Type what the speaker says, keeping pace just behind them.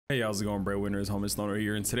Hey, how's it going, breadwinners? HummusThunder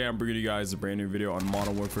here, and today I'm bringing you guys a brand new video on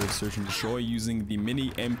Modern Warfare Search and Destroy using the Mini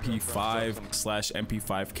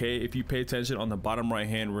MP5/MP5K. If you pay attention on the bottom right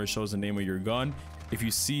hand where it shows the name of your gun, if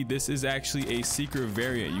you see, this is actually a secret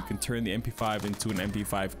variant. You can turn the MP5 into an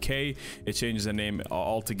MP5K. It changes the name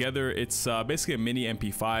altogether. It's basically a Mini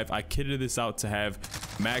MP5. I kitted this out to have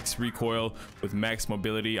max recoil with max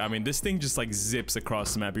mobility. I mean, this thing just like zips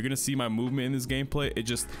across the map. You're gonna see my movement in this gameplay.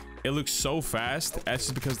 It looks so fast. That's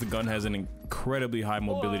just because the gun has an incredibly high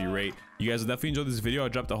mobility rate. You guys will definitely enjoy this video. I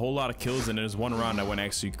dropped a whole lot of kills, and there's one round that went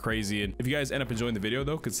actually crazy. And if you guys end up enjoying the video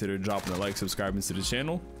though, consider dropping a like, subscribing to the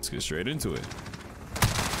channel. Let's get straight into it.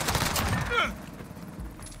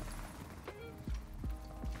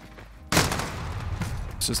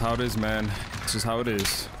 It's just how it is, man. It's just how it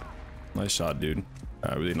is. Nice shot, dude.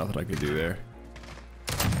 Really nothing I could do there.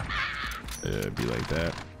 Yeah, it'd be like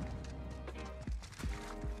that.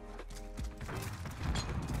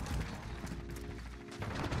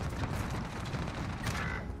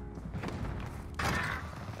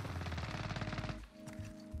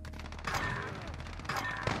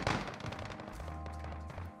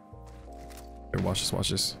 Here, watch this, watch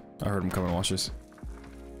this. I heard him coming, watch this.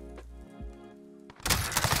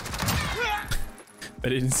 I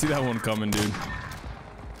didn't see that one coming, dude.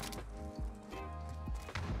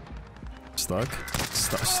 Stuck?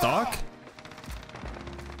 Stock?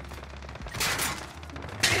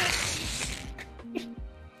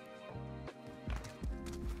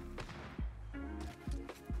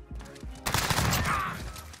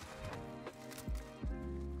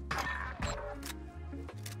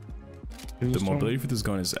 The mobility for this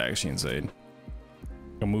gun is actually insane.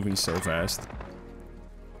 I'm moving so fast.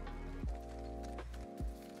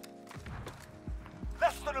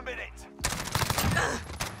 Less than a minute.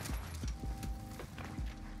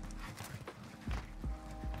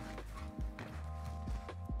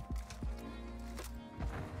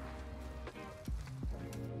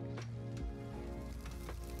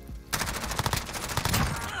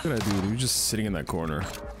 Look at that dude. He was just sitting in that corner.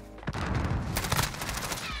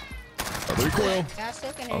 Oh, the recoil.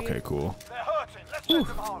 Okay, cool. They're hurting. Let's take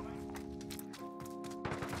them home.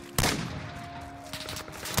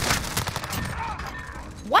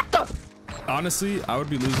 What the? Honestly, I would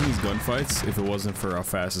be losing these gunfights if it wasn't for how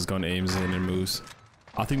fast this gun aims in and moves.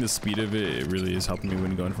 I think the speed of it really is helping me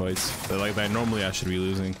win gunfights. But like that, normally I should be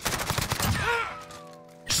losing.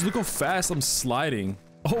 Just look how fast I'm sliding.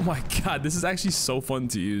 Oh my god, this is actually so fun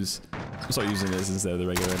to use. I'll start using this instead of the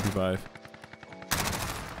regular MP5.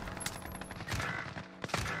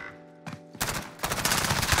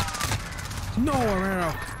 No, I ran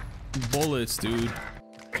out of bullets, dude.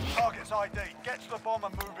 Target's ID. Get to the bomb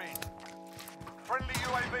and move in. Friendly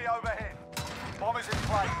UAV overhead. Bomb is in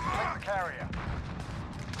play. Take the carrier.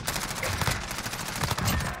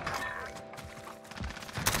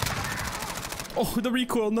 Oh, the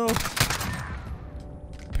recoil, no.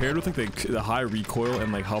 Paired with like the high recoil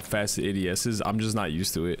and like how fast the ADS is, I'm just not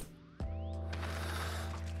used to it.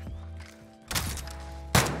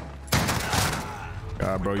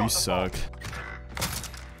 God, bro, you suck.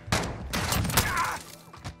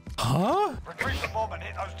 Huh? Retrieve the bomb and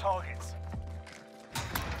hit those targets.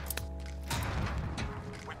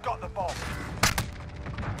 We've got the bomb.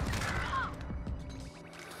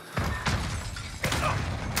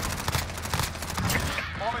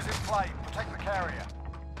 Bomb is in play. Protect the carrier.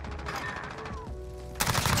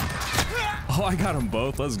 Oh, I got them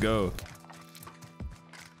both. Let's go.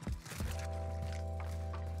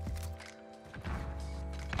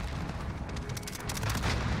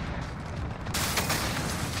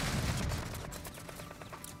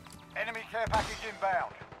 Enemy care package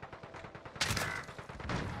inbound.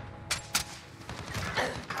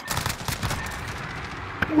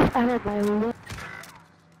 I heard my own.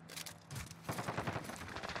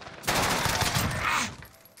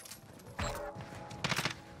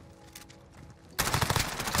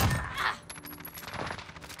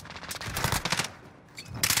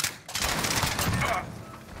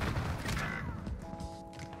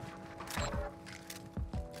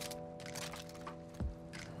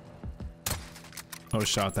 Oh,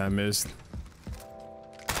 shot that missed.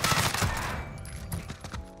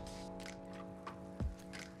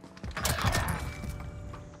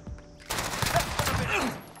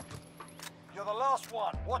 You're the last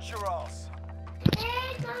one. Watch your ass.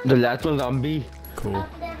 The last one's on B. Cool.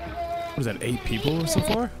 What is that, 8 people so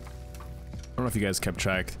far? I don't know if you guys kept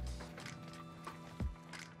track.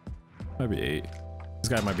 Might be 8. This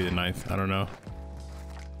guy might be the 9th. I don't know.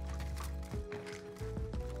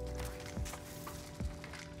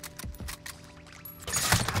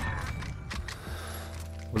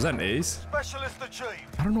 Was that an ace? Specialist achieved.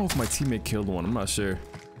 I don't know if my teammate killed one. I'm not sure.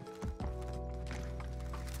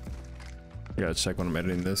 I gotta check when I'm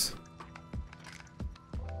editing this.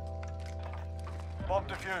 Bomb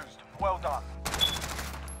defused. Well done.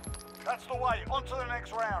 That's the way. On to the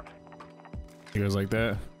next round. You guys like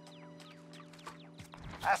that?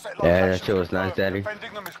 Asset Yeah, that location shit was nice, confirmed. Daddy.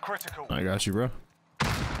 Defending them is critical. I got you, bro.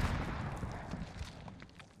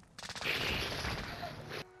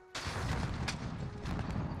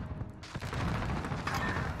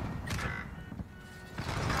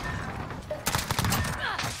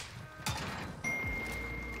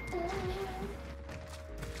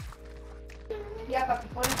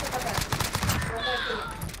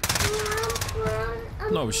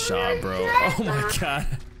 No shot, bro. Oh my god.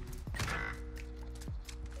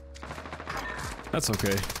 That's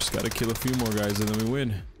okay. Just gotta kill a few more guys and then we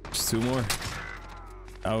win. Just 2 more.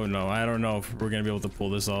 Oh no, I don't know if we're gonna be able to pull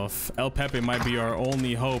this off. El Pepe might be our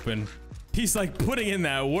only hope, and he's like putting in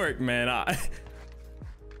that work, man. Right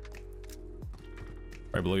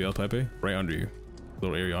below you, El Pepe. Right under you.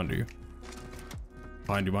 Little area under you.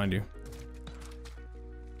 Behind you, behind you.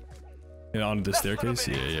 Yeah, onto the staircase.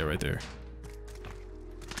 Yeah, right there.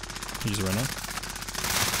 Use it right now.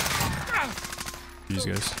 These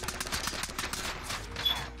guys.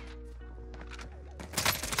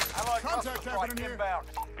 Contact happening here.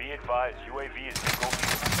 Be advised, UAV is in go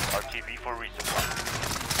view. RTV for resupply.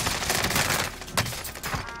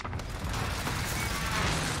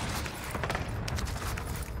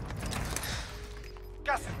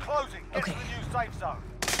 Gas is closing. Get to the new safe zone.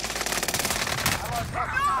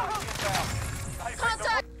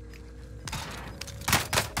 Contact!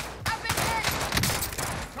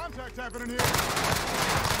 Contact happening here.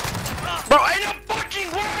 Bro, ain't no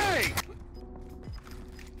fucking way!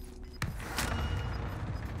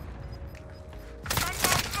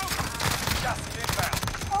 Gas is inbound.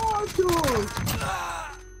 Oh, dude.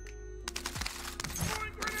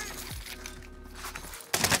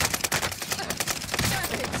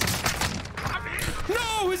 No,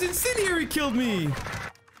 his incendiary killed me.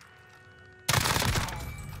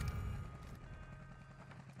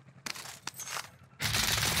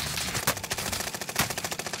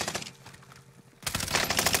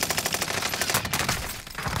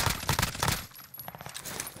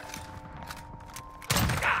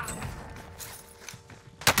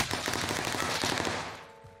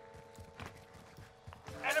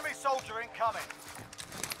 Enemy soldier incoming.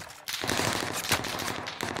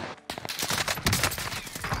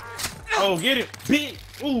 Oh, get it, bitch.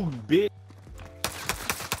 Ooh, bitch.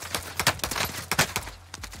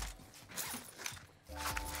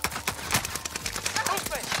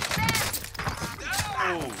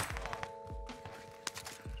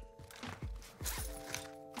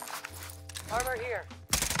 Armor here.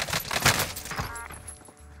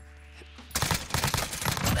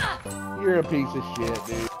 You're a piece of shit,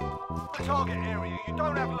 dude. Target area. You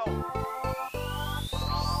don't have long.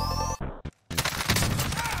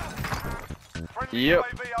 Friendly Yep.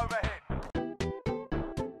 UAV overhead.